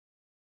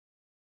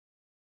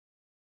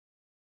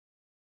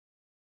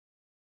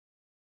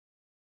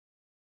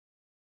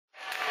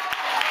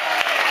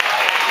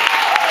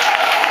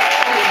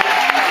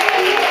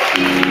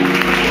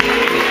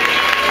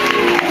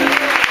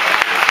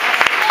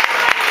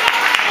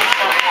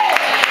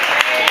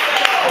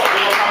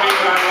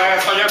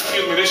last song. Y'all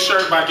excuse me, this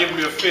shirt might give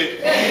me a fit.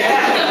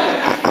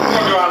 We're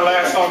going to do our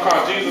last song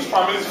called Jesus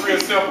Promised. It's real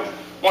simple.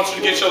 I want you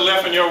to get your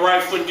left and your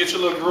right foot and get your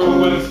little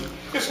groove with us.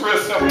 It's real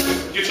simple.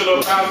 Just get your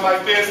little bounce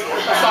like this.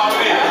 That's all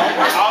it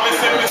is. All it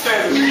simply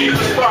says is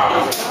Jesus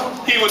promised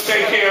He would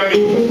take care of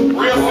me.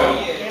 Real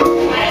simple.